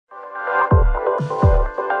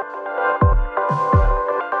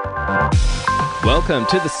Welcome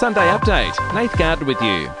to the Sunday Update. Nath Gardner with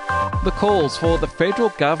you. The calls for the federal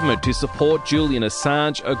government to support Julian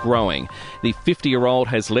Assange are growing. The 50-year-old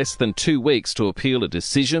has less than 2 weeks to appeal a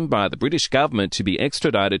decision by the British government to be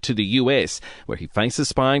extradited to the US, where he faces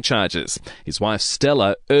spying charges. His wife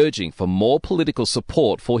Stella urging for more political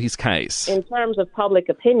support for his case. In terms of public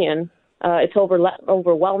opinion, it's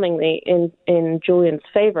overwhelmingly in Julian's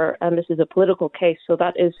favour, and this is a political case, so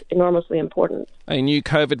that is enormously important. A new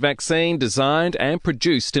COVID vaccine designed and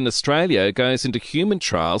produced in Australia goes into human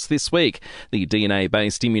trials this week. The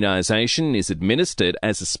DNA-based immunisation is administered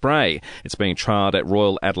as a spray. It's being trialled at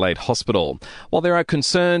Royal Adelaide Hospital. While there are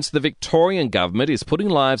concerns the Victorian government is putting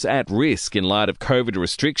lives at risk in light of COVID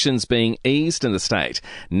restrictions being eased in the state.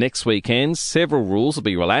 Next weekend, several rules will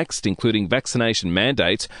be relaxed, including vaccination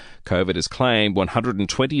mandates. COVID has claimed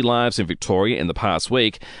 120 lives in Victoria in the past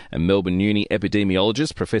week, and Melbourne Uni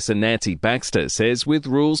epidemiologist Professor Nancy Baxter says with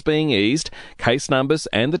rules being eased, case numbers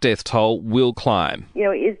and the death toll will climb.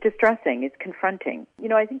 It's distressing, it's confronting.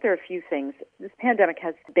 I think there are a few things. This pandemic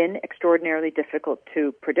has been extraordinarily difficult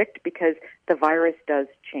to predict because the virus does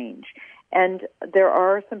change. And there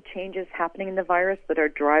are some changes happening in the virus that are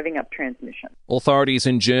driving up transmission. Authorities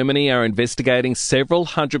in Germany are investigating several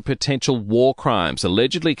hundred potential war crimes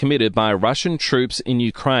allegedly committed by Russian troops in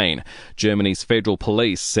Ukraine. Germany's federal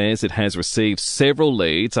police says it has received several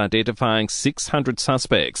leads identifying 600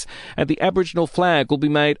 suspects, and the Aboriginal flag will be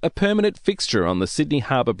made a permanent fixture on the Sydney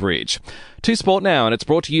Harbour Bridge. To sport now, and it's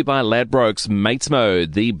brought to you by Ladbrokes Mates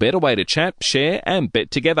Mode, the better way to chat, share and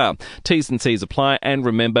bet together. T's and C's apply, and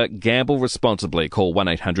remember, gamble responsibly. Call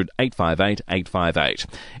 1-800-858-858.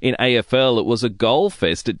 In AFL, it was a goal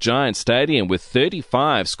fest at Giant Stadium with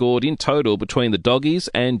 35 scored in total between the Doggies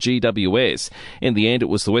and GWS. In the end, it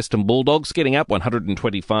was the Western Bulldogs getting up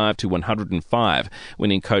 125-105.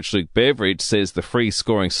 Winning coach Luke Beveridge says the free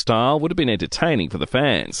scoring style would have been entertaining for the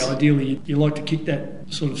fans. Ideally, you like to kick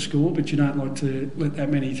that sort of score, but you don't like to let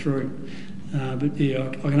that many through. I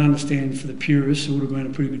can understand for the purists it would have been a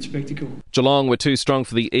pretty good spectacle. Geelong were too strong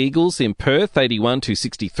for the Eagles in Perth,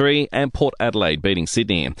 81-63, and Port Adelaide beating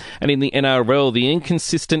Sydney. And in the NRL, the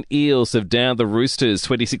inconsistent Eels have downed the Roosters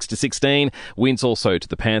 26-16. Wins also to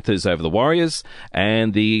the Panthers over the Warriors,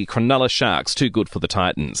 and the Cronulla Sharks too good for the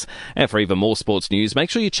Titans. And for even more sports news, make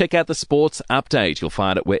sure you check out the Sports Update. You'll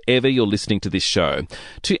find it wherever you're listening to this show.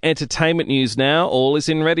 To entertainment news now, all is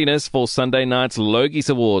in readiness for Sunday night's Logies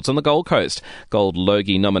Awards on the Gold Coast. Gold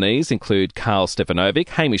Logie nominees include Carl Stefanovic,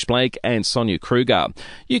 Hamish Blake and Sonia Kruger.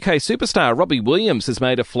 UK superstar Robbie Williams has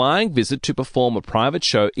made a flying visit to perform a private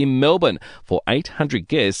show in Melbourne for 800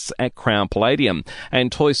 guests at Crown Palladium.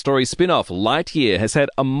 And Toy Story spin-off Lightyear has had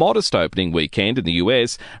a modest opening weekend in the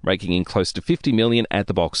US, raking in close to $50 million at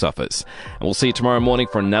the box office. And we'll see you tomorrow morning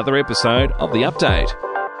for another episode of The Update.